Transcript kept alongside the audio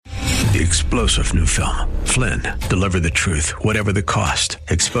The explosive new film, Flynn, deliver the truth, whatever the cost,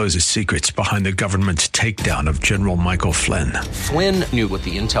 exposes secrets behind the government's takedown of General Michael Flynn. Flynn knew what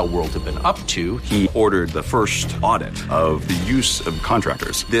the intel world had been up to. He ordered the first audit of the use of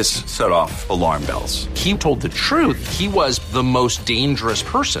contractors. This set off alarm bells. He told the truth. He was the most dangerous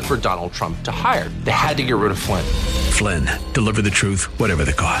person for Donald Trump to hire. They had to get rid of Flynn. Flynn, deliver the truth, whatever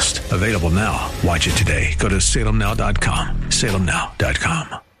the cost. Available now. Watch it today. Go to salemnow.com.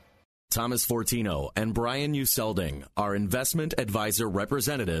 salemnow.com. Thomas Fortino and Brian Uselding are investment advisor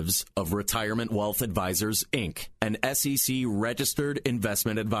representatives of Retirement Wealth Advisors, Inc., an SEC-registered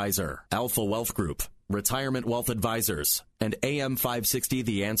investment advisor. Alpha Wealth Group, Retirement Wealth Advisors, and AM 560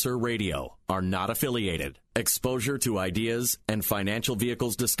 The Answer Radio are not affiliated. Exposure to ideas and financial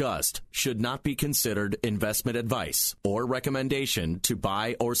vehicles discussed should not be considered investment advice or recommendation to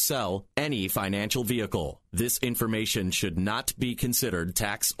buy or sell any financial vehicle. This information should not be considered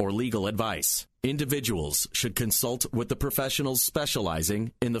tax or legal advice. Individuals should consult with the professionals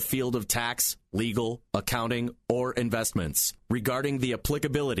specializing in the field of tax, legal, accounting, or investments regarding the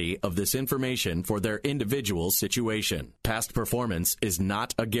applicability of this information for their individual situation. Past performance is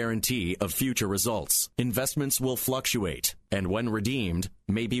not a guarantee of future results. Investments will fluctuate, and when redeemed,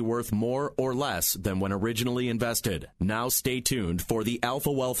 may be worth more or less than when originally invested. Now stay tuned for the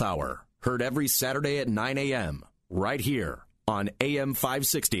Alpha Wealth Hour, heard every Saturday at 9 a.m., right here on AM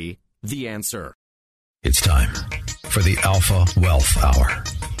 560, The Answer. It's time for the Alpha Wealth Hour,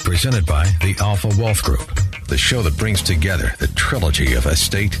 presented by the Alpha Wealth Group, the show that brings together the trilogy of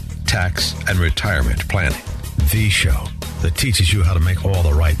estate, tax, and retirement planning. The show that teaches you how to make all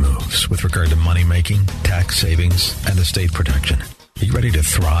the right moves with regard to money making, tax savings, and estate protection. Are you ready to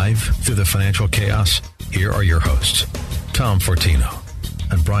thrive through the financial chaos? Here are your hosts, Tom Fortino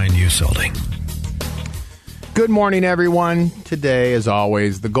and Brian Uselding. Good morning, everyone. Today, as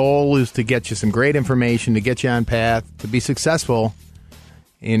always, the goal is to get you some great information, to get you on path, to be successful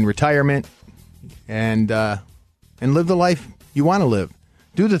in retirement and live the life you want to live.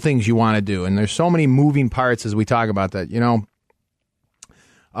 Do the things you want to do. And there's so many moving parts as we talk about that. You know,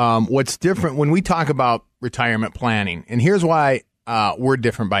 what's different when we talk about retirement planning, and here's why we're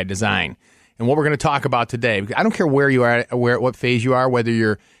different by design. And what we're going to talk about today, I don't care where you are, what phase you are, whether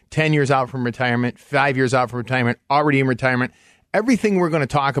you're 10 years out from retirement, 5 years out from retirement, already in retirement. Everything we're going to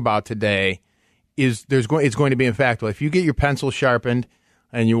talk about today is it's going to be impactful. If you get your pencil sharpened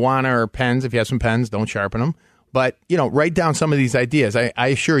and you want, or pens, if you have some pens, don't sharpen them. But, you know, write down some of these ideas. I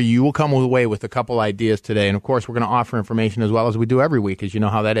assure you will come away with a couple ideas today. And, of course, we're going to offer information as well as we do every week, as you know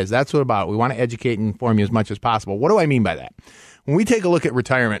how that is. That's what it's about. We want to educate and inform you as much as possible. What do I mean by that? When we take a look at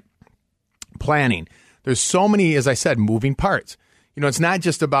retirement planning, there's so many, as I said, moving parts. You know, it's not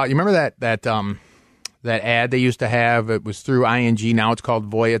just about, you remember that ad they used to have? It was through ING. Now it's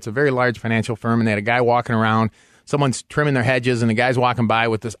called Voya. It's a very large financial firm, and they had a guy walking around. Someone's trimming their hedges, and the guy's walking by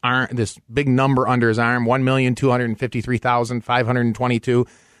with this big number under his arm, 1,253,522.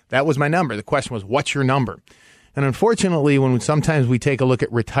 That was my number. The question was, what's your number? And unfortunately, when sometimes we take a look at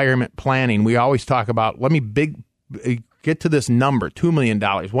retirement planning, we always talk about, let me get to this number, $2 million,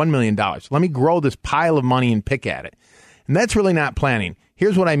 $1 million. Let me grow this pile of money and pick at it. And that's really not planning.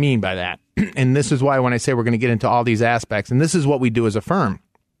 Here's what I mean by that. And this is why when I say we're going to get into all these aspects, and this is what we do as a firm.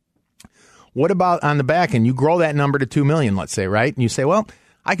 What about on the back end? You grow that number to 2 million, let's say, right? And you say, well,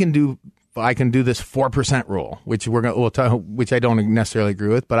 I can do this 4% rule, which which I don't necessarily agree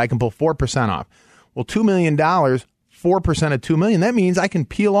with, but I can pull 4% off. Well, $2 million, 4% of 2 million, that means I can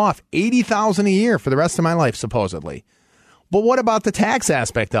peel off $80,000 a year for the rest of my life, supposedly. But what about the tax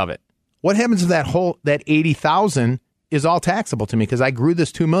aspect of it? What happens if that $80,000 is all taxable to me because I grew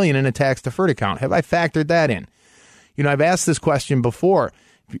this $2 million in a tax-deferred account? Have I factored that in? You know, I've asked this question before.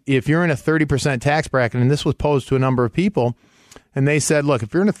 If you're in a 30% tax bracket, and this was posed to a number of people, and they said, look,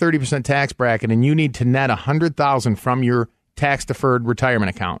 if you're in a 30% tax bracket and you need to net $100,000 from your tax-deferred retirement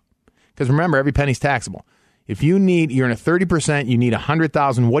account, because remember, every penny's taxable. If you're in a 30%, you need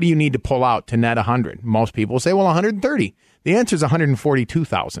 $100,000. What do you need to pull out to net 100? Most people will say, well, 130. The answer is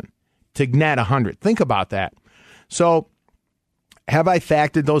 142,000 to net 100. Think about that. So have I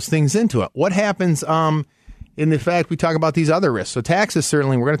factored those things into it? What happens in the fact we talk about these other risks? So taxes,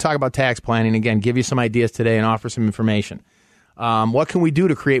 certainly, we're going to talk about tax planning. Again, give you some ideas today and offer some information. What can we do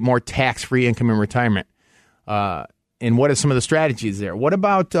to create more tax-free income in retirement? And what are some of the strategies there? What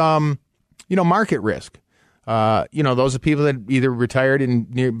about, market risk? Those are people that either retired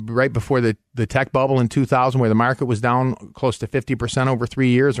right before the tech bubble in 2000, where the market was down close to 50% over 3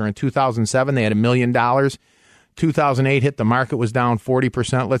 years, or in 2007, they had $1 million. 2008 hit, the market was down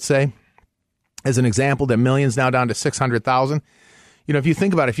 40%, let's say. As an example, the million's now down to 600,000. if you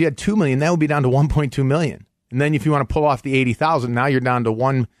think about it, if you had $2 million, that would be down to $1.2 million. And then if you want to pull off the 80,000, now you're down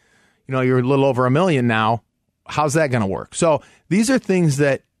to you're a little over $1 million now. How's that going to work? So these are things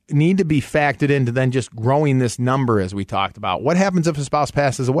that need to be factored into then just growing this number as we talked about. What happens if a spouse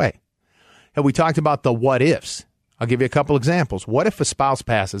passes away? Have we talked about the what ifs? I'll give you a couple examples. What if a spouse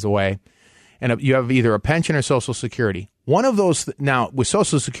passes away and you have either a pension or Social Security? One of those, now with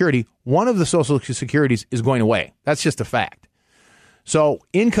Social Security, one of the Social Securities is going away. That's just a fact. So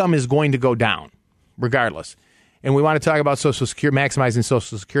income is going to go down regardless. And we want to talk about Social Security, maximizing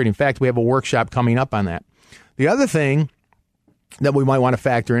Social Security. In fact, we have a workshop coming up on that. The other thing that we might want to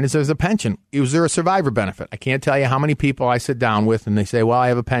factor in is there's a pension. Is there a survivor benefit? I can't tell you how many people I sit down with and they say, well, I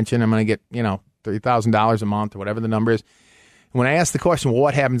have a pension. I'm going to get, $30,000 a month or whatever the number is. And when I ask the question, well,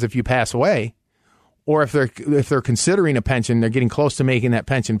 what happens if you pass away? Or if they're considering a pension, they're getting close to making that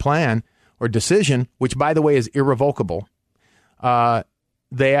pension plan or decision, which, by the way, is irrevocable.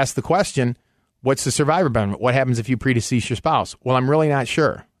 They ask the question, what's the survivor benefit? What happens if you predecease your spouse? Well, I'm really not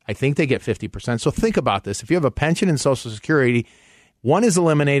sure. I think they get 50%. So think about this. If you have a pension and Social Security, one is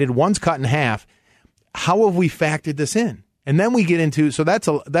eliminated, one's cut in half. How have we factored this in? And then we get into, so that's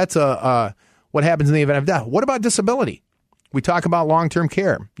what happens in the event of death. What about disability? We talk about long-term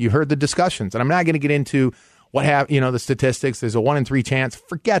care. You heard the discussions, and I'm not going to get into the statistics. There's a 1 in 3 chance.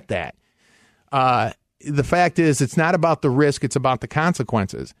 Forget that. The fact is, it's not about the risk. It's about the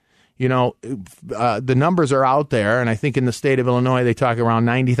consequences. The numbers are out there, and I think in the state of Illinois, they talk around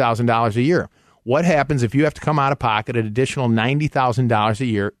 $90,000 a year. What happens if you have to come out of pocket an additional $90,000 a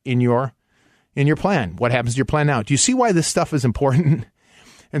year in your plan? What happens to your plan now? Do you see why this stuff is important?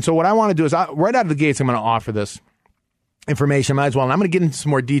 And so what I want to do is, right out of the gates, I'm going to offer this information. Might as well. And I'm going to get into some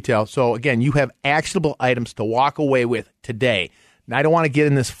more detail. So again, you have actionable items to walk away with today. And I don't want to get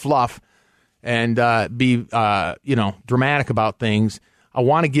in this fluff and be dramatic about things. I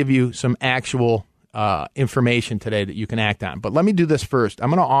want to give you some actual information today that you can act on. But let me do this first. I'm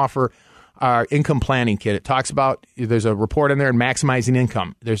going to offer our income planning kit. It talks about, there's a report in there on maximizing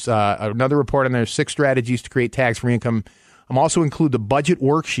income. There's another report in there, 6 strategies to create tax-free income. I'm also include the budget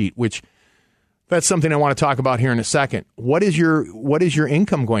worksheet, which that's something I want to talk about here in a second. What is your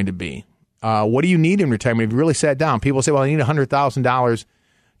income going to be? What do you need in retirement? If you really sat down, people say, well, I need $100,000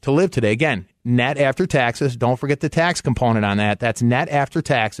 to live today. Again, net after taxes. Don't forget the tax component on that. That's net after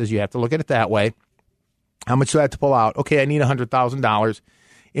taxes. You have to look at it that way. How much do I have to pull out? Okay, I need $100,000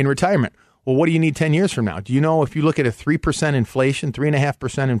 in retirement. Well, what do you need 10 years from now? Do you know if you look at a 3% inflation,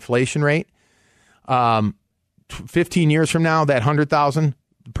 3.5% inflation rate, 15 years from now, that $100,000,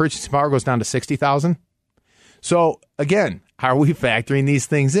 the purchasing power goes down to $60,000. So again, how are we factoring these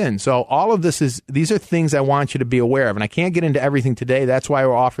things in? So all of these are things I want you to be aware of. And I can't get into everything today. That's why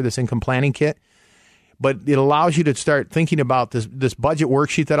we'll offer this income planning kit. But it allows you to start thinking about this budget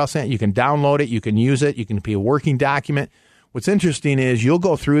worksheet that I'll send. You can download it. You can use it. You can be a working document. What's interesting is you'll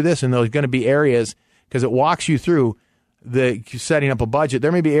go through this and there's going to be areas, because it walks you through the setting up a budget.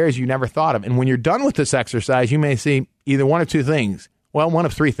 There may be areas you never thought of. And when you're done with this exercise, you may see either one of two things. Well, one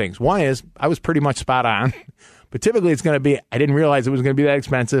of 3 things. One is I was pretty much spot on, but typically it's going to be I didn't realize it was going to be that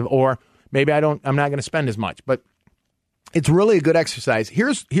expensive, or maybe I'm not going to spend as much. But it's really a good exercise.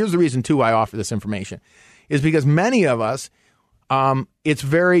 Here's the reason too I offer this information is because many of us, it's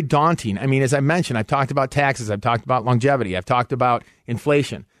very daunting. I mean, as I mentioned, I've talked about taxes, I've talked about longevity, I've talked about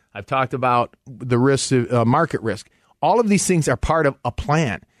inflation, I've talked about the risks, market risk. All of these things are part of a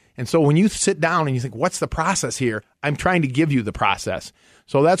plan. And so when you sit down and you think, what's the process here? I'm trying to give you the process.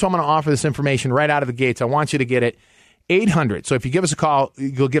 So that's why I'm going to offer this information right out of the gates. I want you to get it. 800. So if you give us a call,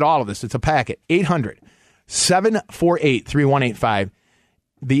 you'll get all of this. It's a packet. 800-748-3185.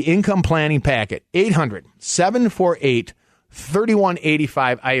 The income planning packet.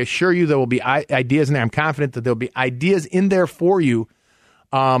 800-748-3185. I assure you there will be ideas in there. I'm confident that there'll be ideas in there for you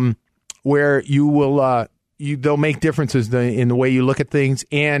where you will they'll make differences in the way you look at things,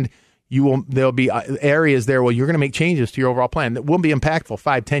 and there'll be areas there where you're going to make changes to your overall plan that will be impactful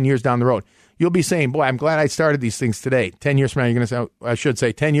 5-10 years down the road. You'll be saying, boy, I'm glad I started these things today. 10 years from now, you're going to say, I should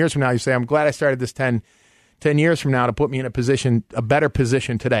say 10 years from now, you say, I'm glad I started this 10 years from now to put me in a better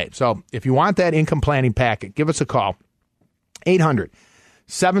position today. So if you want that income planning packet, give us a call.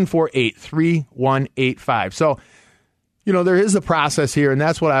 800-748-3185. So, there is a process here, and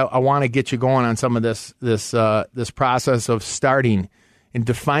that's what I want to get you going on some of this process of starting and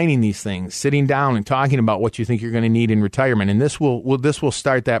defining these things, sitting down and talking about what you think you're going to need in retirement. And this will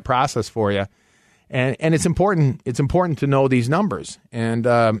start that process for you. And it's important. It's important to know these numbers, and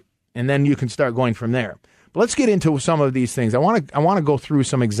then you can start going from there. But let's get into some of these things. I want to go through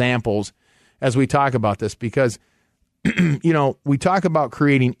some examples as we talk about this, because we talk about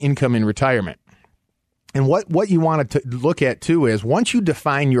creating income in retirement. And what you want to look at, too, is once you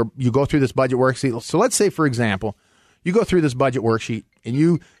define you go through this budget worksheet. So let's say, for example, you go through this budget worksheet and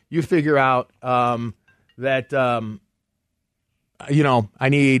you figure out that, I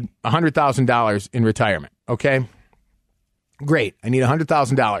need $100,000 in retirement. Okay, great. I need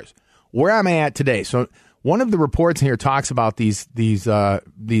 $100,000. Where am I at today? So one of the reports in here talks about these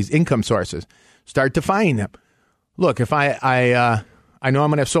income sources. Start defining them. Look, if I know I'm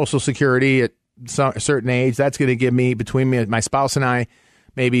going to have Social Security at a certain age, that's going to give me, between me, my spouse and I,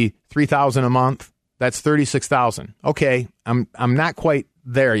 maybe $3,000 a month. That's $36,000. Okay, I'm not quite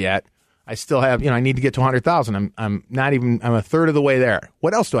there yet. I still have, I need to get to $100,000. I'm a third of the way there.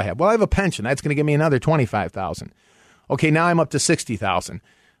 What else do I have? Well, I have a pension. That's going to give me another $25,000. Okay, now I'm up to $60,000.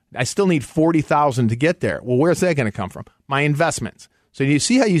 I still need $40,000 to get there. Well, where's that going to come from? My investments. So you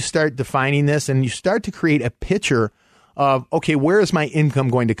see how you start defining this, and you start to create a picture of, okay, where is my income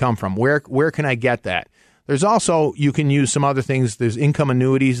going to come from? Where can I get that? There's also, you can use some other things. There's income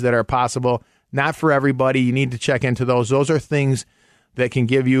annuities that are possible. Not for everybody. You need to check into those. Those are things that can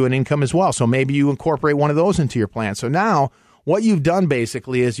give you an income as well. So maybe you incorporate one of those into your plan. So now what you've done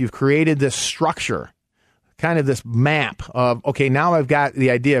basically is you've created this structure, kind of this map of, okay, now I've got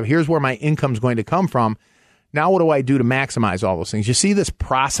the idea of here's where my income is going to come from. Now what do I do to maximize all those things? You see this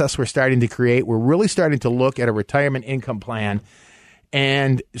process we're starting to create? We're really starting to look at a retirement income plan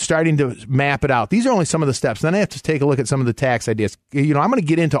and starting to map it out. These are only some of the steps. Then I have to take a look at some of the tax ideas. I'm going to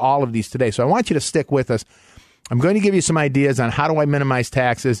get into all of these today, so I want you to stick with us. I'm going to give you some ideas on how do I minimize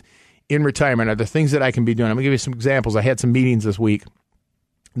taxes in retirement. Are there things that I can be doing? I'm going to give you some examples. I had some meetings this week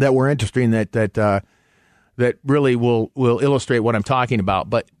that were interesting that really will illustrate what I'm talking about.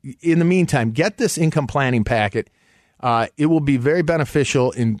 But in the meantime, get this income planning packet. It will be very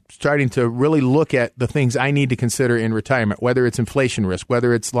beneficial in starting to really look at the things I need to consider in retirement, whether it's inflation risk,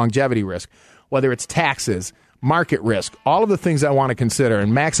 whether it's longevity risk, whether it's taxes, market risk, all of the things I want to consider,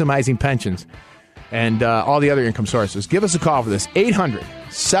 and maximizing pensions and all the other income sources. Give us a call for this,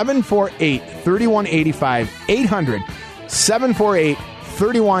 800-748-3185,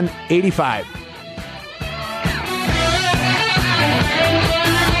 800-748-3185.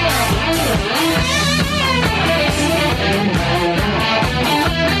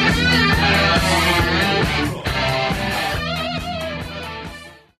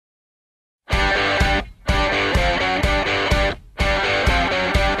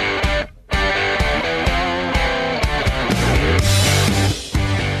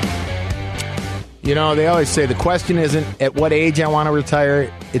 They always say the question isn't at what age I want to retire,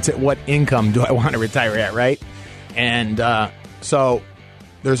 it's at what income do I want to retire at, right? And so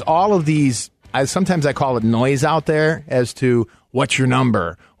there's all of these, sometimes I call it noise out there as to what's your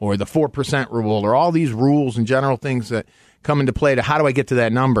number or the 4% rule or all these rules and general things that come into play to how do I get to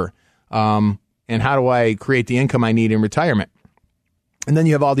that number and how do I create the income I need in retirement. And then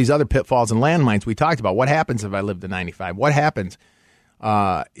you have all these other pitfalls and landmines we talked about. What happens if I live to 95? What happens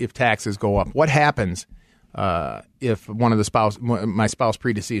if taxes go up? What happens if my spouse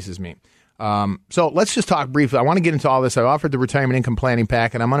predeceases me? So let's just talk briefly. I want to get into all this. I offered the retirement income planning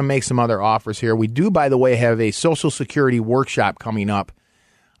pack, and I'm going to make some other offers here. We do, by the way, have a Social Security workshop coming up.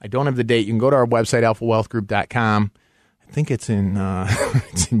 I don't have the date. You can go to our website, alphawealthgroup.com. I think it's in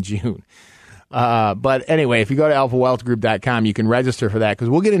it's in June. But anyway, if you go to alphawealthgroup.com, you can register for that because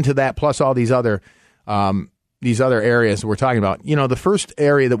we'll get into that plus all these other areas that we're talking about. The first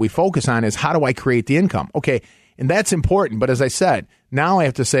area that we focus on is how do I create the income? Okay, and that's important. But as I said, now I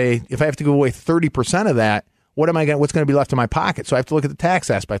have to say, if I have to give away 30% of that, what's going to be left in my pocket? So I have to look at the tax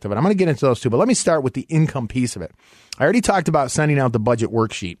aspect of it. I'm going to get into those too, but let me start with the income piece of it. I already talked about sending out the budget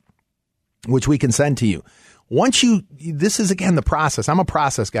worksheet, which we can send to you. This is again the process. I'm a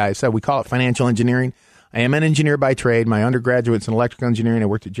process guy. I said we call it financial engineering. I am an engineer by trade. My undergraduate's in electrical engineering. I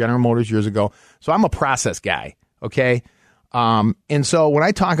worked at General Motors years ago. So I'm a process guy, okay? And so when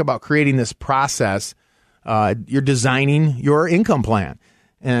I talk about creating this process, you're designing your income plan.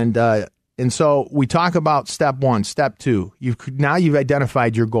 And so we talk about step one, step two. Now you've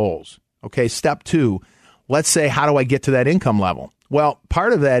identified your goals, okay? Step two, let's say, how do I get to that income level? Well,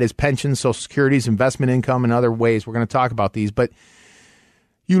 part of that is pensions, Social Securities, investment income, and other ways. We're going to talk about these. But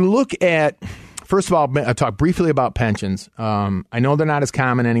you look at... First of all, I'll talk briefly about pensions. I know they're not as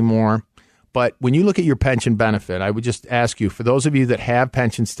common anymore, but when you look at your pension benefit, I would just ask you, for those of you that have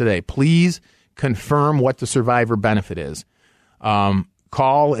pensions today, please confirm what the survivor benefit is.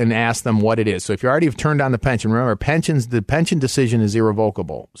 Call and ask them what it is. So if you already have turned on the pension, remember, the pension decision is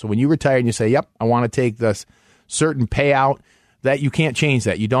irrevocable. So when you retire and you say, yep, I want to take this certain payout, that you can't change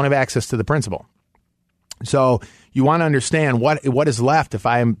that. You don't have access to the principal. So you want to understand what is left if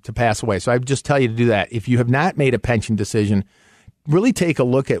I am to pass away. So I just tell you to do that. If you have not made a pension decision, really take a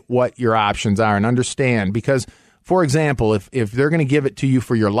look at what your options are and understand. Because, for example, if they're going to give it to you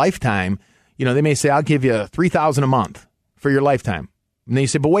for your lifetime, they may say, I'll give you $3,000 a month for your lifetime. And then you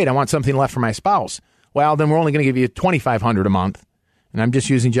say, but wait, I want something left for my spouse. Well, then we're only going to give you $2,500 a month. And I'm just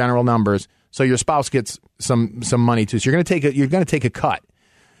using general numbers. So your spouse gets some money too. So you're going to take a cut.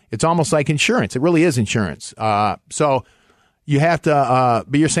 It's almost like insurance. It really is insurance. So you have to,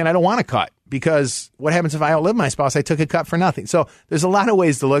 but you're saying, I don't want a cut, because what happens if I outlive my spouse? I took a cut for nothing. So there's a lot of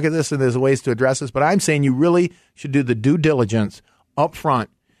ways to look at this, and there's ways to address this. But I'm saying you really should do the due diligence up front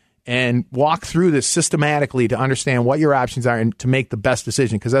and walk through this systematically to understand what your options are and to make the best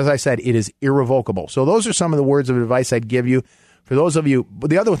decision. Because as I said, it is irrevocable. So those are some of the words of advice I'd give you. For those of you, but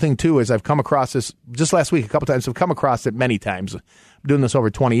the other thing too is I've come across this just last week a couple times. I've come across it many times. I'm doing this over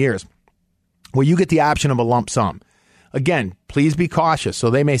 20 years, where you get the option of a lump sum. Again, please be cautious. So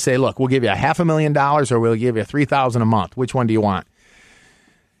they may say, look, we'll give you $500,000 or we'll give you $3,000 a month. Which one do you want?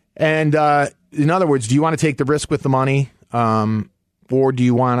 And in other words, do you want to take the risk with the money, or do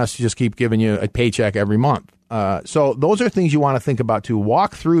you want us to just keep giving you a paycheck every month? So those are things you want to think about too.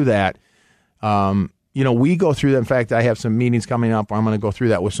 Walk through that. We go through that. In fact, I have some meetings coming up where I'm going to go through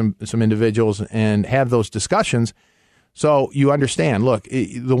that with some individuals and have those discussions. So you understand, look,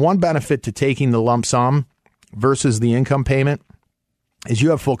 the one benefit to taking the lump sum versus the income payment is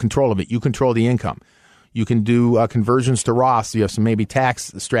you have full control of it. You control the income. You can do conversions to Roth. You have some maybe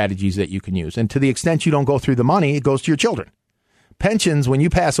tax strategies that you can use. And to the extent you don't go through the money, it goes to your children. Pensions, when you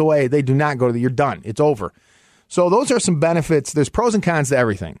pass away, they do not go to you're done. It's over. So those are some benefits. There's pros and cons to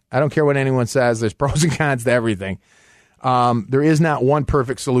everything. I don't care what anyone says. There's pros and cons to everything. There is not one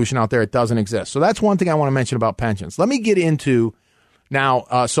perfect solution out there. It doesn't exist. So that's one thing I want to mention about pensions. Let me get into now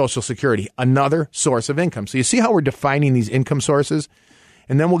Social Security, another source of income. So you see how we're defining these income sources?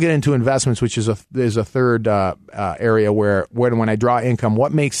 And then we'll get into investments, which is a third area where when I draw income,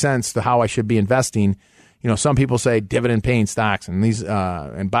 what makes sense to how I should be investing. Some people say dividend paying stocks and these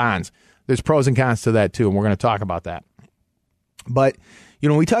and bonds. There's pros and cons to that too, and we're going to talk about that. But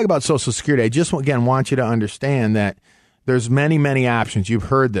when we talk about Social Security, I just again want you to understand that there's many, many options. You've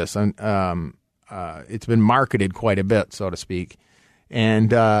heard this, and it's been marketed quite a bit, so to speak.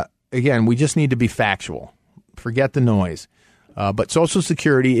 And again, we just need to be factual. Forget the noise. But Social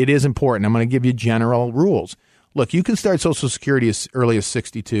Security, it is important. I'm going to give you general rules. Look, you can start Social Security as early as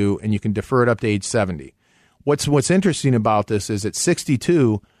 62, and you can defer it up to age 70. What's interesting about this is at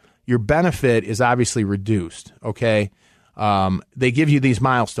 62, your benefit is obviously reduced, okay? They give you these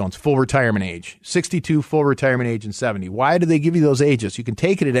milestones, full retirement age, 62, full retirement age, and 70. Why do they give you those ages? You can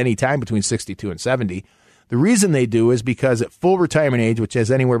take it at any time between 62 and 70. The reason they do is because at full retirement age, which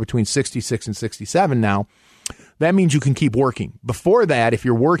is anywhere between 66 and 67 now, that means you can keep working. Before that, if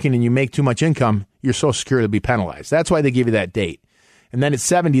you're working and you make too much income, your Social Security will be penalized. That's why they give you that date. And then at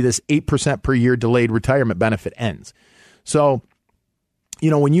 70, this 8% per year delayed retirement benefit ends. So,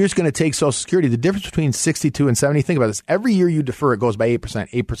 when you're just going to take Social Security, the difference between 62 and 70, think about this. Every year you defer, it goes by 8%,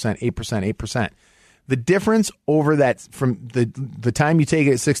 8%, 8%, 8%. The difference over that from the time you take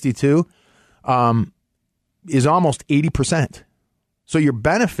it at 62 is almost 80%. So your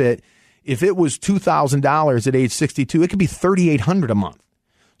benefit, if it was $2,000 at age 62, it could be $3,800 a month.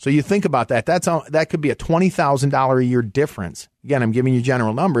 So you think about that. That could be a $20,000 a year difference. Again, I'm giving you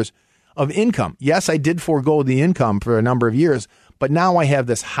general numbers of income. Yes, I did forego the income for a number of years, but now I have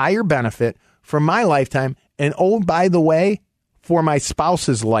this higher benefit for my lifetime. And by the way, for my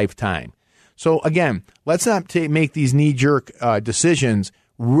spouse's lifetime. So again, let's not make these knee-jerk decisions.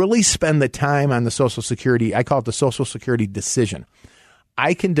 Really spend the time on the Social Security. I call it the Social Security decision.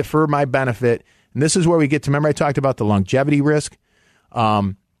 I can defer my benefit. And this is where we get to, remember I talked about the longevity risk.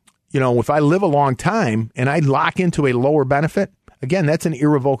 If I live a long time and I lock into a lower benefit, again, that's an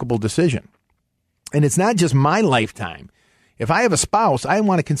irrevocable decision. And it's not just my lifetime. If I have a spouse, I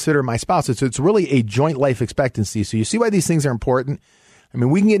want to consider my spouse. It's really a joint life expectancy. So you see why these things are important? I mean,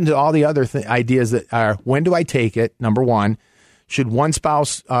 we can get into all the other ideas that are, when do I take it? Number one, should one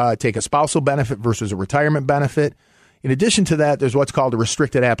spouse take a spousal benefit versus a retirement benefit? In addition to that, there's what's called a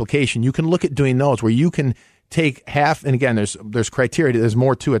restricted application. You can look at doing those where you can take half, and again, there's criteria. There's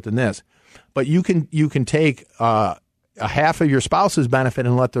more to it than this, but you can take a half of your spouse's benefit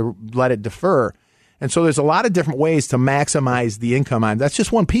and let it defer. And so there's a lot of different ways to maximize the income on. That's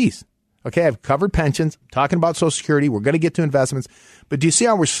just one piece. Okay, I've covered pensions, I'm talking about Social Security. We're going to get to investments. But do you see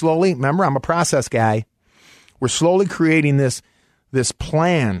how we're slowly, remember, I'm a process guy. We're slowly creating this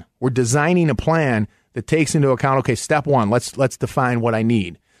plan. We're designing a plan that takes into account, okay, step one, let's define what I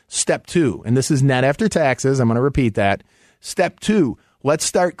need. Step 2, and this is net after taxes. I'm going to repeat that. Step 2, let's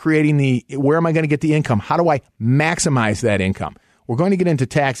start creating where am I going to get the income? How do I maximize that income? We're going to get into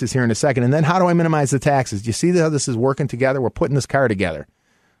taxes here in a second. And then how do I minimize the taxes? Do you see how this is working together? We're putting this car together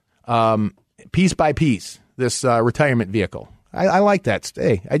piece by piece, this retirement vehicle. I like that.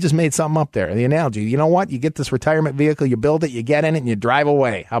 Hey, I just made something up there. The analogy. You know what? You get this retirement vehicle, you build it, you get in it, and you drive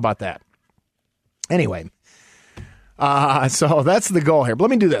away. How about that? Anyway. So that's the goal here. But let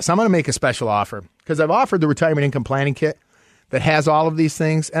me do this. I'm going to make a special offer because I've offered the retirement income planning kit that has all of these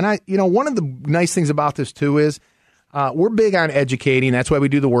things. And one of the nice things about this too is we're big on educating. That's why we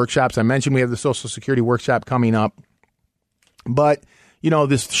do the workshops. I mentioned we have the Social Security workshop coming up. But,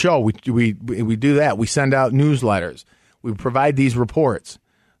 this show, we do that. We send out newsletters. We provide these reports.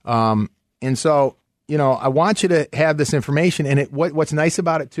 And so, I want you to have this information. And what's nice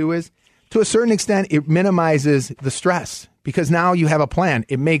about it too is, to a certain extent, it minimizes the stress because now you have a plan.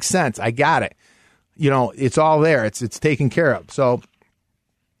 It makes sense. I got it. It's all there. It's taken care of. So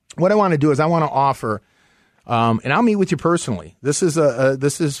what I want to do is I want to offer, and I'll meet with you personally. This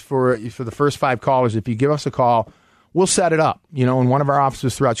is for the first 5 callers. If you give us a call, we'll set it up, in one of our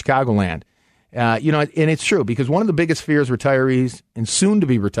offices throughout Chicagoland. And it's true because one of the biggest fears retirees and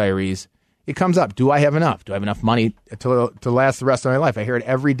soon-to-be retirees, it comes up. Do I have enough? Do I have enough money to last the rest of my life? I hear it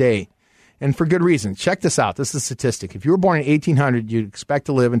every day. And for good reason. Check this out. This is a statistic. If you were born in 1800, you'd expect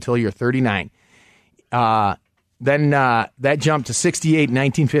to live until you're 39. Then that jumped to 68 in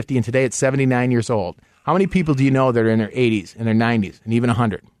 1950, and today it's 79 years old. How many people do you know that are in their 80s, and their 90s, and even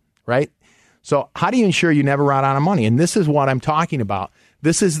 100, right? So how do you ensure you never run out of money? And this is what I'm talking about.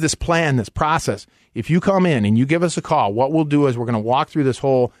 This is this plan, this process. If you come in and you give us a call, what we'll do is we're going to walk through this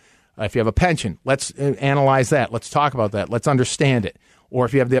whole, if you have a pension, let's analyze that. Let's talk about that. Let's understand it. Or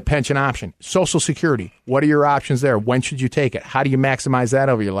if you have the pension option, Social Security, what are your options there? When should you take it? How do you maximize that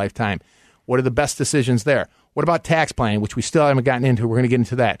over your lifetime? What are the best decisions there? What about tax planning, which we still haven't gotten into? We're going to get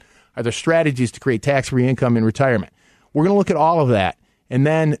into that. Are there strategies to create tax-free income in retirement? We're going to look at all of that. And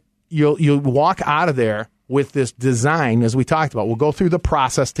then you'll walk out of there with this design, as we talked about. We'll go through the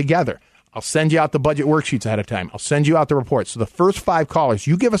process together. I'll send you out the budget worksheets ahead of time. I'll send you out the reports. So the first 5 callers,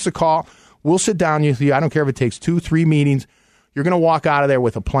 you give us a call. We'll sit down with you. I don't care if it takes 2, 3 meetings. You're going to walk out of there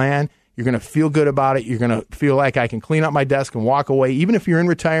with a plan. You're going to feel good about it. You're going to feel like I can clean up my desk and walk away. Even if you're in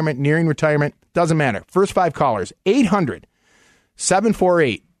retirement, nearing retirement, doesn't matter. First 5 callers,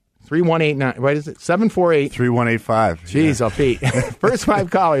 800-748-3189. What is it? 748-3185. Jeez, Pete. First 5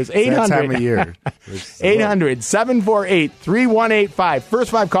 callers, 800. That time of year. 800-748-3185.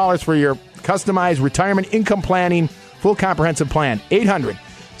 First 5 callers for your customized retirement income planning, full comprehensive plan.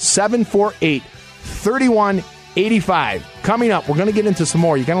 800-748-3185. 85. Coming up, we're going to get into some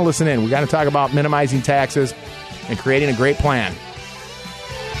more. You're going to listen in. We're going to talk about minimizing taxes and creating a great plan.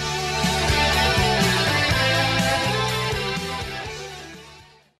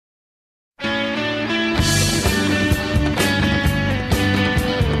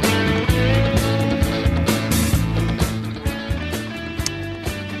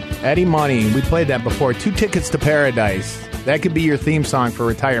 Eddie Money, we played that before. 2 Tickets to Paradise. That could be your theme song for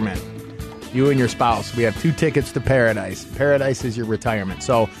retirement. You and your spouse. We have 2 tickets to paradise. Paradise is your retirement.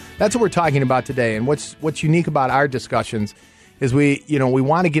 So that's what we're talking about today. And what's unique about our discussions is we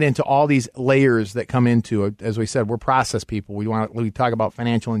want to get into all these layers that come into, as we said, we're process people. We talk about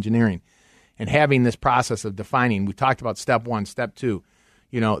financial engineering and having this process of defining. We talked about step 1, step 2.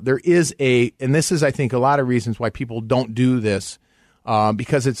 There is and this is, I think, a lot of reasons why people don't do this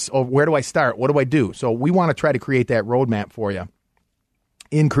because it's, where do I start? What do I do? So we want to try to create that roadmap for you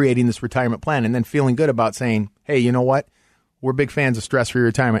in creating this retirement plan and then feeling good about saying, hey, you know what? We're big fans of stress-free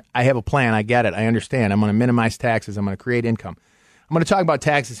retirement. I have a plan. I get it. I understand. I'm going to minimize taxes. I'm going to create income. I'm going to talk about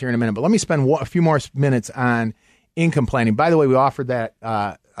taxes here in a minute, but let me spend a few more minutes on income planning. By the way, we offered that.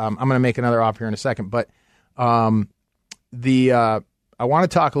 I'm going to make another offer here in a second, but I want to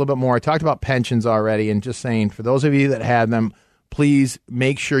talk a little bit more. I talked about pensions already and just saying, for those of you that have them, please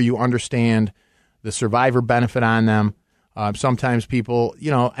make sure you understand the survivor benefit on them. Sometimes people,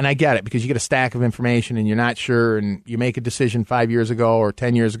 and I get it because you get a stack of information and you're not sure and you make a decision 5 years ago or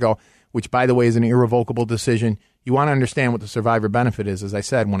 10 years ago, which, by the way, is an irrevocable decision. You want to understand what the survivor benefit is. As I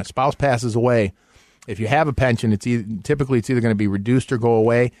said, when a spouse passes away, if you have a pension, typically it's either going to be reduced or go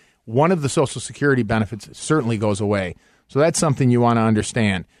away. One of the Social Security benefits certainly goes away. So that's something you want to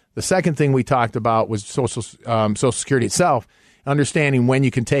understand. The second thing we talked about was Social Security itself, understanding when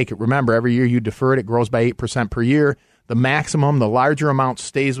you can take it. Remember, every year you defer it, it grows by 8% per year. The maximum, the larger amount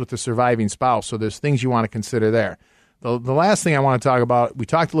stays with the surviving spouse. So there's things you want to consider there. The last thing I want to talk about, we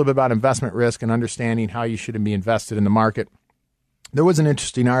talked a little bit about investment risk and understanding how you should be invested in the market. There was an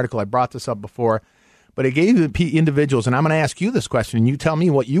interesting article. I brought this up before, but it gave individuals, and I'm going to ask you this question, and you tell me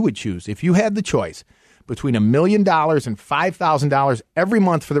what you would choose. If you had the choice between $1 million and $5,000 every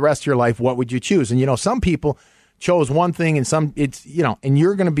month for the rest of your life, what would you choose? And, some people chose one thing, and and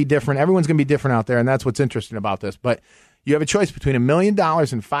you're going to be different. Everyone's going to be different out there, and that's what's interesting about this. But you have a choice between $1 million and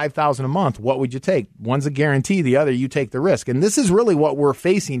 $5,000 a month. What would you take? One's a guarantee. The other, you take the risk. And this is really what we're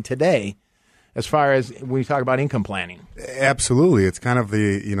facing today as far as when you talk about income planning. Absolutely. It's kind of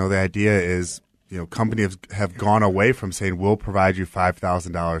the idea is, companies have gone away from saying we'll provide you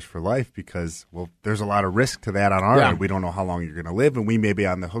 $5,000 for life because, there's a lot of risk to that on our end. We don't know how long you're going to live, and we may be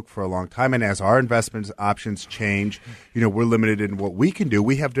on the hook for a long time. And as our investment options change, we're limited in what we can do.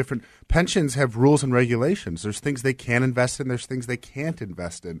 We have different pensions have rules and regulations. There's things they can invest in. There's things they can't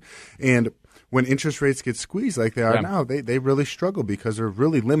invest in. And when interest rates get squeezed like they are now, they really struggle because they're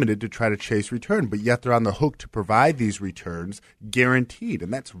really limited to try to chase return, but yet they're on the hook to provide these returns guaranteed,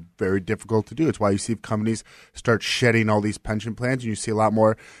 and that's very difficult to do. It's why you see companies start shedding all these pension plans, and you see a lot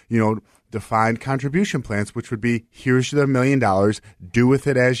more, defined contribution plans, which would be, here's the $1 million, do with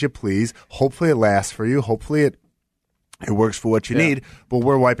it as you please. Hopefully it lasts for you. Hopefully it works for what you need, but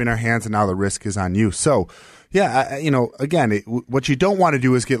we're wiping our hands, and now the risk is on you. So, again, what you don't want to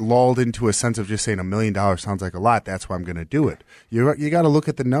do is get lulled into a sense of just saying $1 million sounds like a lot, that's why I'm going to do it. You got to look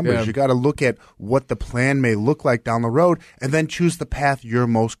at the numbers. Yeah. You got to look at what the plan may look like down the road, and then choose the path you're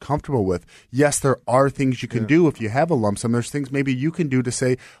most comfortable with. Yes, there are things you can do if you have a lump sum. There's things maybe you can do to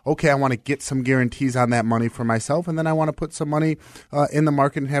say, okay, I want to get some guarantees on that money for myself, and then I want to put some money in the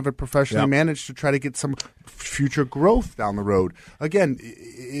market and have it professionally managed to try to get some future growth down the road. Again,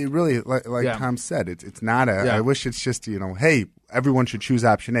 it really, like Tom said, it's not a. I wish it's just, hey, everyone should choose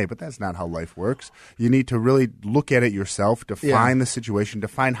option A, but that's not how life works. You need to really look at it yourself, define the situation,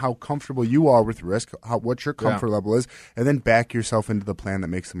 define how comfortable you are with risk, what your comfort level is, and then back yourself into the plan that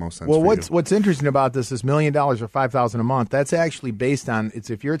makes the most sense for you. What's interesting about this is $1 million or $5,000 a month. That's actually based on,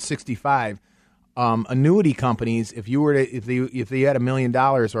 if you're at 65, annuity companies, if they had $1 million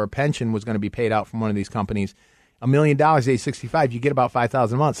or a pension was going to be paid out from one of these companies, $1 million at age 65, you get about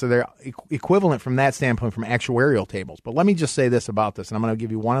 $5,000 a month. So they're equivalent from that standpoint from actuarial tables. But let me just say this about this, and I'm going to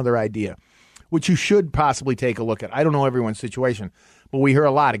give you one other idea, which you should possibly take a look at. I don't know everyone's situation, but we hear a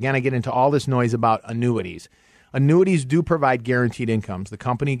lot. Again, I get into all this noise about annuities. Annuities do provide guaranteed incomes. The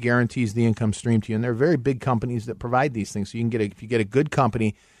company guarantees the income stream to you, and there are very big companies that provide these things. So you can if you get a good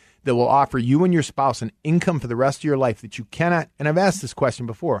company that will offer you and your spouse an income for the rest of your life that you cannot, and I've asked this question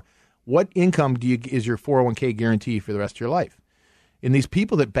before, what income is your 401k guarantee for the rest of your life? And these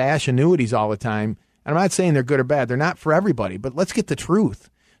people that bash annuities all the time, and I'm not saying they're good or bad, they're not for everybody, but let's get the truth.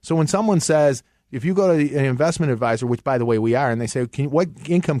 So when someone says, if you go to an investment advisor, which by the way we are, and they say, what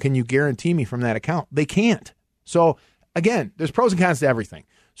income can you guarantee me from that account? They can't. So again, there's pros and cons to everything.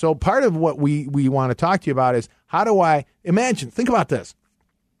 So part of what we want to talk to you about is how do I think about this.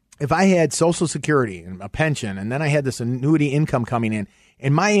 If I had Social Security and a pension, and then I had this annuity income coming in,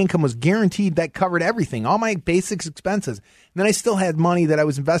 and my income was guaranteed, that covered everything, all my basic expenses, and then I still had money that I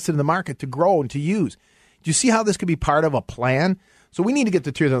was invested in the market to grow and to use. Do you see how this could be part of a plan? So we need to get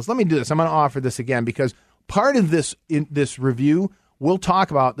the truth on this. Let me do this. I'm going to offer this again because part of this review, we'll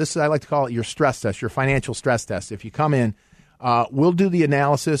talk about this. I like to call it your stress test, your financial stress test. If you come in, we'll do the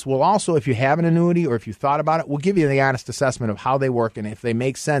analysis. We'll also, if you have an annuity or if you thought about it, we'll give you the honest assessment of how they work and if they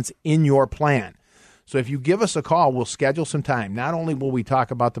make sense in your plan. So if you give us a call, we'll schedule some time. Not only will we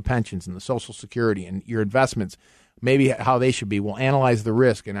talk about the pensions and the Social Security and your investments, maybe how they should be. We'll analyze the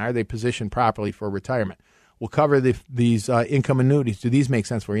risk and are they positioned properly for retirement. We'll cover these income annuities. Do these make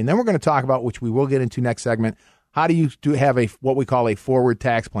sense for you? And then we're going to talk about, which we will get into next segment, how do you have what we call a forward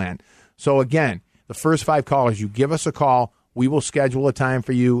tax plan. So again, the first 5 callers, you give us a call. We will schedule a time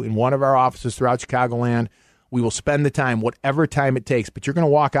for you in one of our offices throughout Chicagoland. We will spend the time, whatever time it takes, but you're going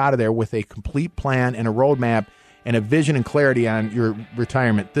to walk out of there with a complete plan and a roadmap and a vision and clarity on your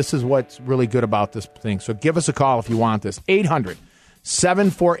retirement. This is what's really good about this thing. So give us a call if you want this.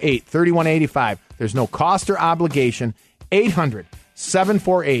 800-748-3185. There's no cost or obligation.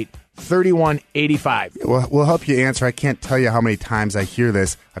 800-748-3185. We'll help you answer. I can't tell you how many times I hear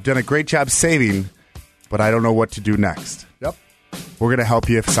this. I've done a great job saving, but I don't know what to do next. Yep. We're going to help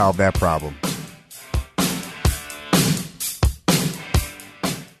you solve that problem.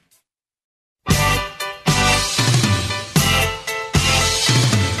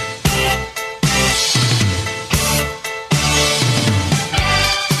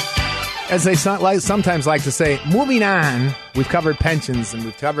 As they sometimes like to say, moving on, we've covered pensions and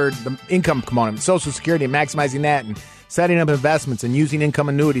we've covered the income component, Social Security, and maximizing that, and setting up investments and using income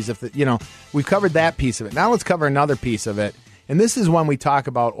annuities. We've covered that piece of it. Now let's cover another piece of it, And this is when we talk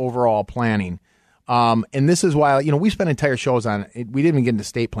about overall planning. And this is why, we spend entire shows on it. We didn't even get into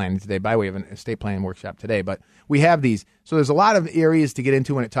estate planning today, by way of an estate planning workshop today, but we have these. So there's a lot of areas to get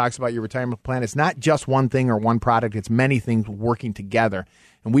into when it talks about your retirement plan. It's not just one thing or one product. It's many things working together.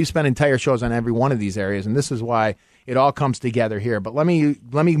 And we've spent entire shows on every one of these areas, and this is why it all comes together here. But let me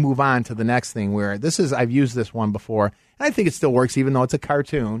move on to the next thing where I've used this one before, and I think it still works even though it's a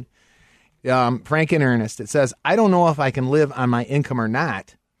cartoon. Frank and Ernest, it says, I don't know if I can live on my income or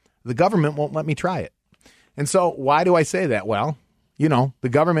not. The government won't let me try it. And so why do I say that? Well, the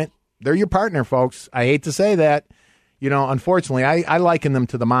government, they're your partner, folks. I hate to say that. Unfortunately, I liken them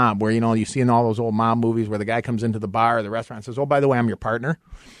to the mob where, you see in all those old mob movies where the guy comes into the bar or the restaurant and says, oh, by the way, I'm your partner.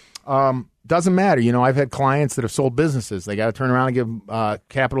 Doesn't matter. I've had clients that have sold businesses. They got to turn around and give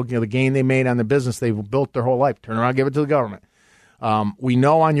capital, the gain they made on the business they've built their whole life. Turn around and give it to the government. We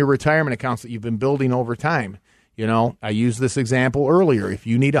know on your retirement accounts that you've been building over time. I used this example earlier. If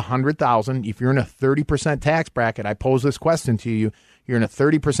you need $100,000, if you're in a 30% tax bracket, I pose this question to you. You're in a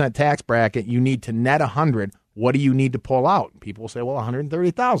 30% tax bracket. You need to net 100. What do you need to pull out? People will say, well,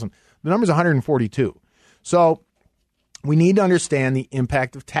 130,000. The number's 142. So we need to understand the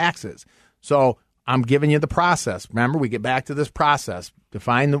impact of taxes. So I'm giving you the process. Remember, we get back to this process.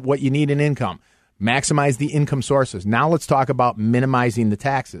 Define what you need in income. Maximize the income sources. Now let's talk about minimizing the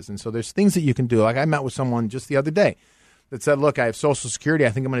taxes. And so there's things that you can do. Like I met with someone just the other day that said, look, I have Social Security.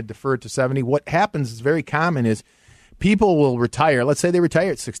 I think I'm going to defer it to 70. What happens is very common is people will retire. Let's say they retire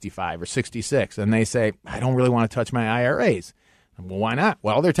at 65 or 66, and they say, I don't really want to touch my IRAs. Well, why not?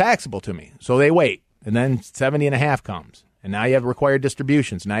 Well, they're taxable to me. So they wait, and then 70 and a half comes. And now you have required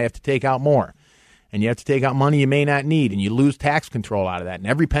distributions. Now you have to take out more. And you have to take out money you may not need, and you lose tax control out of that. And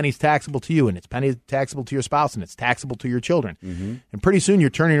every penny's taxable to you, and it's penny taxable to your spouse, and it's taxable to your children. Mm-hmm. And pretty soon you're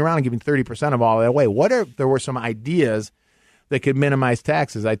turning around and giving 30% of all that away. What if there were some ideas that could minimize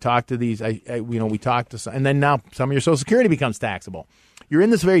taxes? I talked to these, we talked to some, and then now some of your Social Security becomes taxable. You're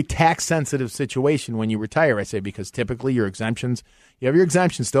in this very tax-sensitive situation when you retire, I say, because typically your exemptions, you have your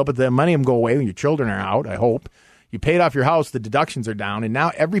exemptions still, but the money will go away when your children are out, I hope. You paid off your house, the deductions are down, and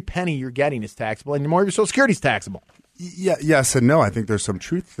now every penny you're getting is taxable, and more of your Social Security is taxable. Yeah, yes and no. I think there's some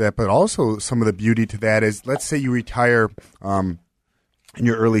truth to that, but also some of the beauty to that is, let's say you retire in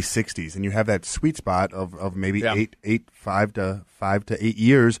your early 60s, and you have that sweet spot of maybe 5 to 8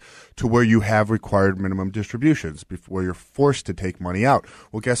 years to where you have required minimum distributions before you're forced to take money out.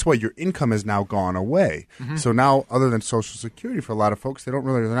 Well, guess what? Your income has now gone away. Mm-hmm. So now, other than Social Security, for a lot of folks, they're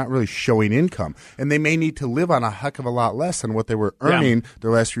not really showing income, and they may need to live on a heck of a lot less than what they were earning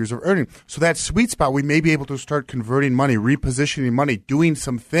their last years of earning. So that sweet spot, we may be able to start converting money, repositioning money, doing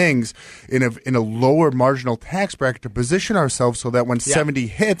some things in a lower marginal tax bracket to position ourselves so that when 70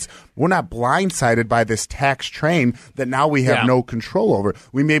 hits, we're not blindsided by this tax train that now we have no control over.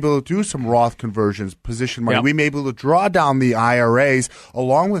 We may be able to do some Roth conversions, position money. We may be able to draw down the IRAs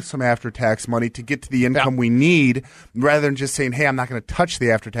along with some after-tax money to get to the income we need, rather than just saying, hey, I'm not going to touch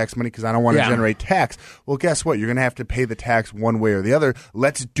the after-tax money because I don't want to generate tax. Well, guess what? You're going to have to pay the tax one way or the other.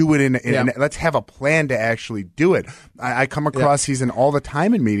 Let's do it let's have a plan to actually do it. I come across these all the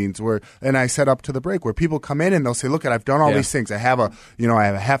time in meetings and I set up to the break, where people come in and they'll say, look, I've done all these things. I have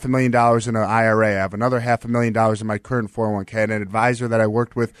 $500,000 in an IRA. I have another $500,000 in my current 401k. And an advisor that I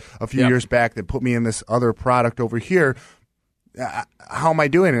worked with a few years back that put me in this other product over here. How am I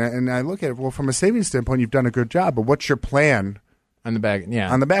doing? And I look at it, well, from a savings standpoint, you've done a good job, but what's your plan? On the back,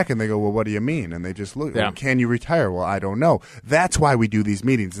 On the back, and they go, well, what do you mean? And they just look, well, can you retire? Well, I don't know. That's why we do these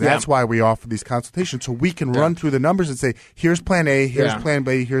meetings. That's why we offer these consultations, so we can run through the numbers and say, here's plan A, here's plan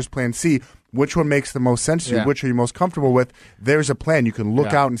B, here's plan C. Which one makes the most sense to you? Which are you most comfortable with? There's a plan. You can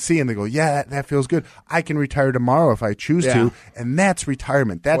look out and see, and they go, that feels good. I can retire tomorrow if I choose to, and that's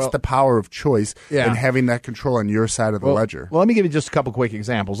retirement. That's the power of choice and having that control on your side of the ledger. Well, let me give you just a couple quick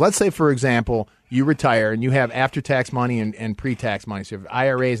examples. Let's say, for example, you retire and you have after-tax money and pre-tax money. So you have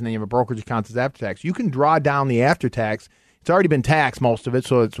IRAs and then you have a brokerage account that's after-tax. You can draw down the after-tax. It's already been taxed, most of it,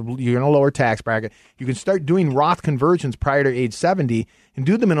 so you're in a lower tax bracket. You can start doing Roth conversions prior to age 70 and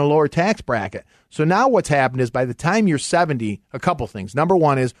do them in a lower tax bracket. So now what's happened is by the time you're 70, a couple things. Number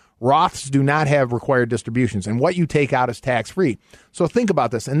one is Roths do not have required distributions, and what you take out is tax-free. So think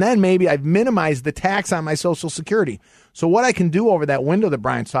about this. And then maybe I've minimized the tax on my Social Security. So what I can do over that window that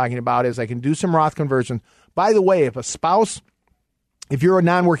Brian's talking about is I can do some Roth conversions. By the way, if you're a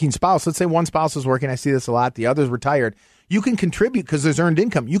non-working spouse, let's say one spouse is working, I see this a lot, the other's retired, you can contribute because there's earned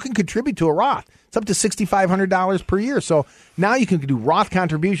income. You can contribute to a Roth. It's up to $6,500 per year. So now you can do Roth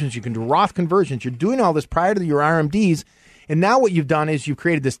contributions. You can do Roth conversions. You're doing all this prior to your RMDs. And now what you've done is you've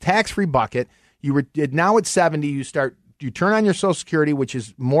created this tax-free bucket. Now at 70, you start turn on your Social Security, which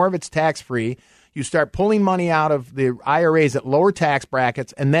is more of it's tax-free. You start pulling money out of the IRAs at lower tax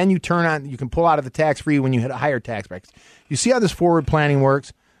brackets, and then you can pull out of the tax-free when you hit a higher tax brackets. You see how this forward planning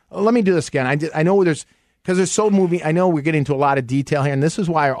works? Let me do this again. I know because there's so moving. I know we're getting into a lot of detail here, and this is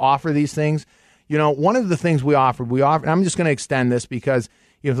why I offer these things. One of the things we offer, I'm just going to extend this because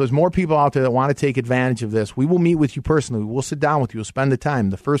if there's more people out there that want to take advantage of this, we will meet with you personally. We'll sit down with you. We'll spend the time.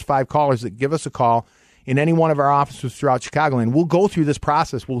 The first 5 callers that give us a call in any one of our offices throughout Chicagoland, we'll go through this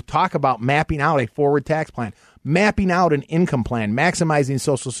process. We'll talk about mapping out a forward tax plan, mapping out an income plan, maximizing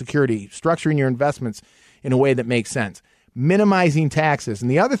Social Security, structuring your investments in a way that makes sense, minimizing taxes. And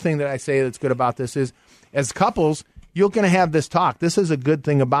the other thing that I say that's good about this is, as couples, you're going to have this talk. This is a good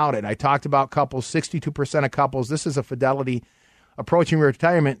thing about it. I talked about couples, 62% of couples. This is a Fidelity approaching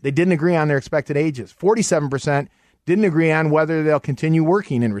retirement. They didn't agree on their expected ages. 47% didn't agree on whether they'll continue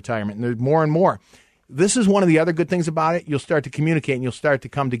working in retirement. And there's more and more. This is one of the other good things about it. You'll start to communicate and you'll start to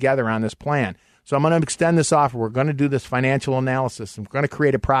come together on this plan. So I'm going to extend this offer. We're going to do this financial analysis. I'm going to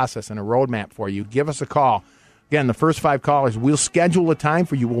create a process and a roadmap for you. Give us a call. Again, the first 5 callers, we'll schedule a time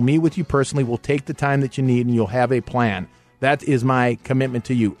for you. We'll meet with you personally. We'll take the time that you need, and you'll have a plan. That is my commitment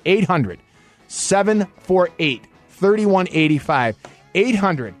to you. 800-748-3185.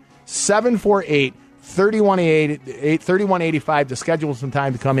 800-748-3185 to schedule some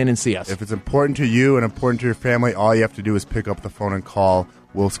time to come in and see us. If it's important to you and important to your family, all you have to do is pick up the phone and call.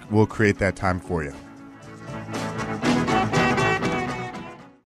 We'll create that time for you.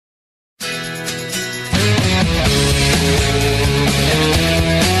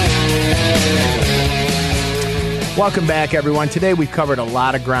 Welcome back, everyone. Today we've covered a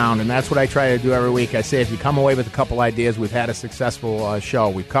lot of ground, and that's what I try to do every week. I say if you come away with a couple ideas, we've had a successful show.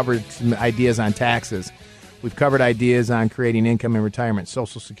 We've covered some ideas on taxes. We've covered ideas on creating income in retirement,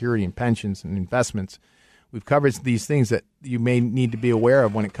 Social Security and pensions and investments. We've covered these things that you may need to be aware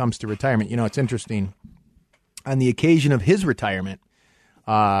of when it comes to retirement. It's interesting. On the occasion of his retirement,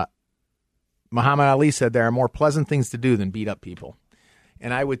 Muhammad Ali said there are more pleasant things to do than beat up people.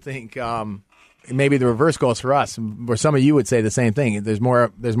 And I would think maybe the reverse goes for us, or some of you would say the same thing. There's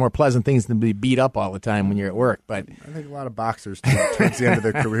more pleasant things than be beat up all the time when you're at work. But I think a lot of boxers towards the end of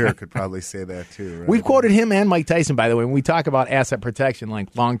their career could probably say that too. Right? We've quoted him and Mike Tyson, by the way, when we talk about asset protection,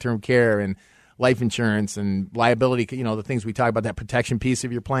 like long-term care and life insurance and liability. The things we talk about, that protection piece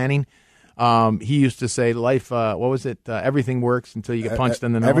of your planning. He used to say, "Life, what was it? Everything works until you get punched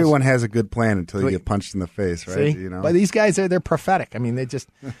in the nose." Everyone has a good plan until you get punched in the face, right? See? But these guys they're prophetic. I mean, they just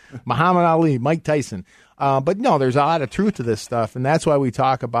Muhammad Ali, Mike Tyson. But no, there's a lot of truth to this stuff, and that's why we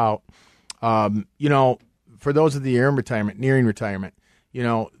talk about, for those of you in retirement, nearing retirement,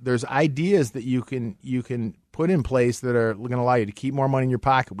 there's ideas that you can put in place that are going to allow you to keep more money in your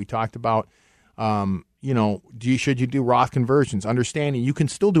pocket. We talked about. Should you do Roth conversions? Understanding you can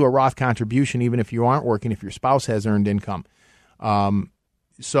still do a Roth contribution even if you aren't working, if your spouse has earned income.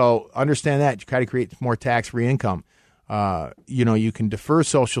 So understand that. You try to create more tax-free income. You can defer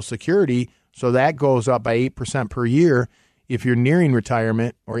Social Security, so that goes up by 8% per year if you're nearing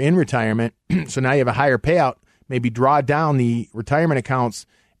retirement or in retirement. So now you have a higher payout. Maybe draw down the retirement accounts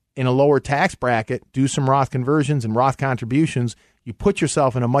in a lower tax bracket, do some Roth conversions and Roth contributions. You put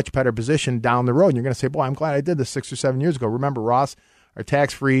yourself in a much better position down the road. And you're going to say, boy, I'm glad I did this 6 or 7 years ago. Remember, Roths are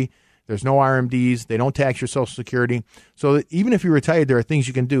tax-free. There's no RMDs. They don't tax your Social Security. So even if you're retired, there are things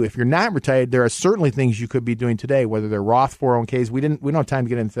you can do. If you're not retired, there are certainly things you could be doing today, whether they're Roth 401ks. We don't have time to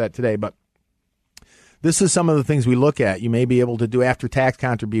get into that today, but this is some of the things we look at. You may be able to do after-tax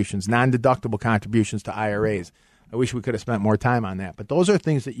contributions, non-deductible contributions to IRAs. I wish we could have spent more time on that. But those are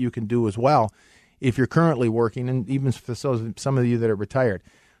things that you can do as well if you're currently working, and even for some of you that are retired.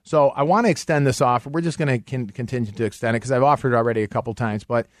 So I want to extend this offer. We're just going to continue to extend it because I've offered it already a couple times.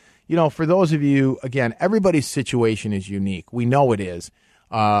 But, for those of you, again, everybody's situation is unique. We know it is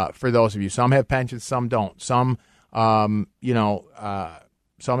for those of you. Some have pensions, some don't. Some, some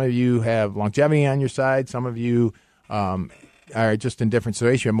of you have longevity on your side. Some of you are just in different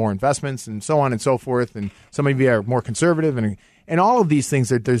situations. You have more investments and so on and so forth. And some of you are more conservative and all of these things,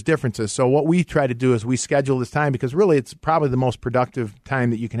 there's differences. So what we try to do is we schedule this time because really it's probably the most productive time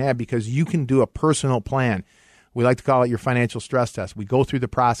that you can have because you can do a personal plan. We like to call it your financial stress test. We go through the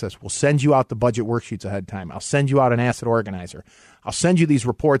process. We'll send you out the budget worksheets ahead of time. I'll send you out an asset organizer. I'll send you these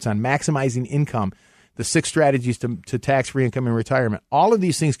reports on maximizing income, the 6 strategies to tax-free income in retirement. All of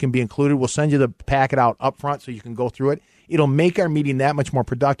these things can be included. We'll send you the packet out up front so you can go through it. It'll make our meeting that much more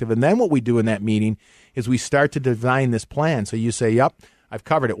productive. And then what we do in that meeting is we start to design this plan. So you say, yep, I've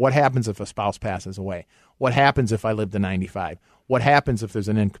covered it. What happens if a spouse passes away? What happens if I live to 95? What happens if there's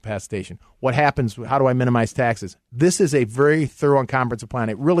an incapacitation? What happens? How do I minimize taxes? This is a very thorough and comprehensive plan.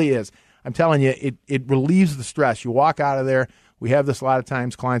 It really is. I'm telling you, it relieves the stress. You walk out of there. We have this a lot of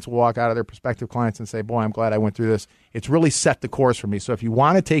times. Clients will walk out of their prospective clients and say, boy, I'm glad I went through this. It's really set the course for me. So if you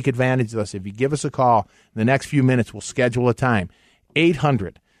want to take advantage of this, if you give us a call in the next few minutes, we'll schedule a time.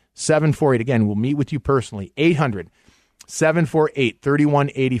 800-748. Again, we'll meet with you personally.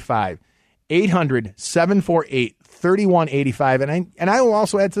 800-748-3185. 800-748-3185. And I will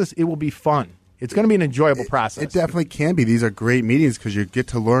also add to this, it will be fun. It's going to be an enjoyable process. It definitely can be. These are great meetings because you get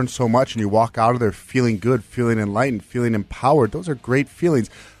to learn so much and you walk out of there feeling good, feeling enlightened, feeling empowered. Those are great feelings.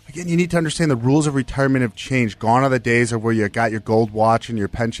 Again, you need to understand the rules of retirement have changed. Gone are the days of where you got your gold watch and your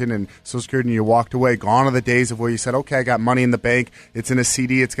pension and Social Security and you walked away. Gone are the days of where you said, okay, I got money in the bank. It's in a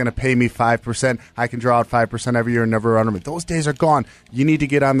CD. It's going to pay me 5%. I can draw out 5% every year and never run them. Those days are gone. You need to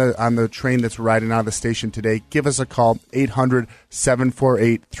get on the train that's riding out of the station today. Give us a call,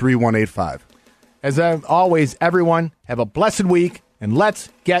 800-748-3185. As always, everyone, have a blessed week, and let's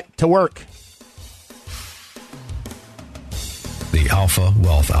get to work. The Alpha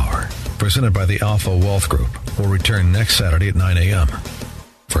Wealth Hour, presented by the Alpha Wealth Group, will return next Saturday at 9 a.m.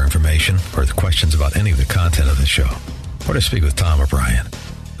 For information or questions about any of the content of the show, or to speak with Tom or Brian,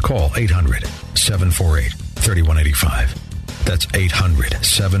 call 800-748-3185. That's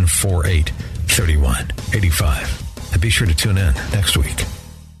 800-748-3185. And be sure to tune in next week.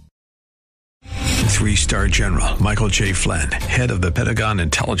 3-star General Michael J. Flynn, head of the Pentagon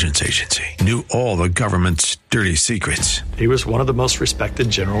Intelligence Agency, knew all the government's dirty secrets. He was one of the most respected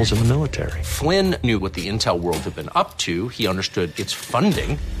generals in the military. Flynn knew what the intel world had been up to. He understood its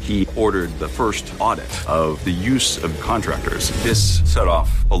funding. He ordered the first audit of the use of contractors. This set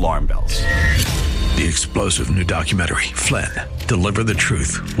off alarm bells. The explosive new documentary, Flynn, Deliver the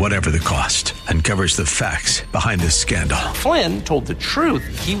Truth, Whatever the Cost, uncovers the facts behind this scandal. Flynn told the truth.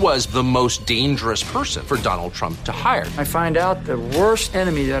 He was the most dangerous person for Donald Trump to hire. I find out the worst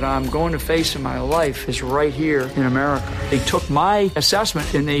enemy that I'm going to face in my life is right here in America. They took my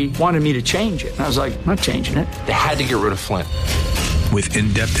assessment and they wanted me to change it. And I was like, I'm not changing it. They had to get rid of Flynn. With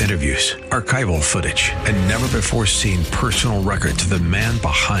in-depth interviews, archival footage, and never-before-seen personal records of the man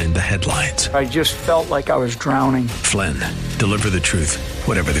behind the headlines. I just felt like I was drowning. Flynn, Deliver the Truth,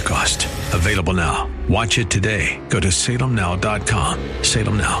 Whatever the Cost. Available now. Watch it today. Go to salemnow.com.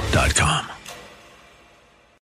 salemnow.com.